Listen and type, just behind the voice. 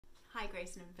Hi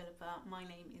Grayson and Philippa, my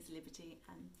name is Liberty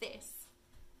and this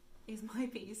is my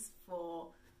piece for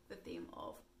the theme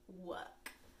of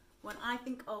work. When I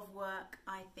think of work,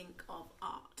 I think of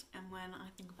art, and when I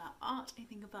think about art, I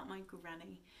think about my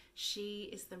granny. She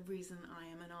is the reason I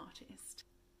am an artist.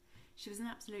 She was an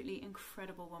absolutely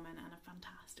incredible woman and a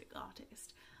fantastic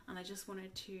artist, and I just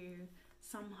wanted to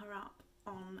sum her up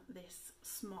on this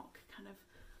smock kind of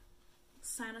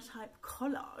cyanotyped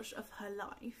collage of her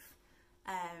life.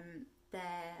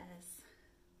 There's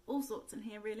all sorts in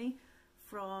here really,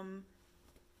 from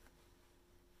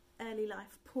early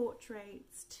life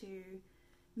portraits to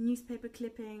newspaper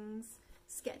clippings,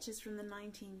 sketches from the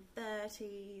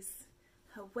 1930s,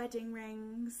 her wedding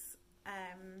rings,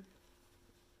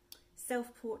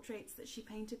 self-portraits that she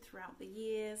painted throughout the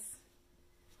years,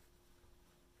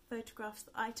 photographs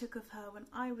that I took of her when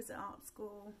I was at art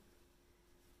school,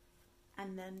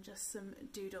 and then just some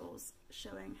doodles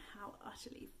showing how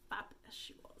utterly fabulous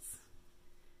she was.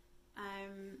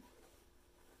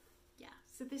 Yeah,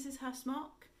 so this is her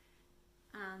smock,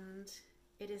 and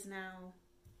it is now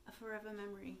a forever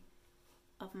memory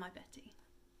of my Betty.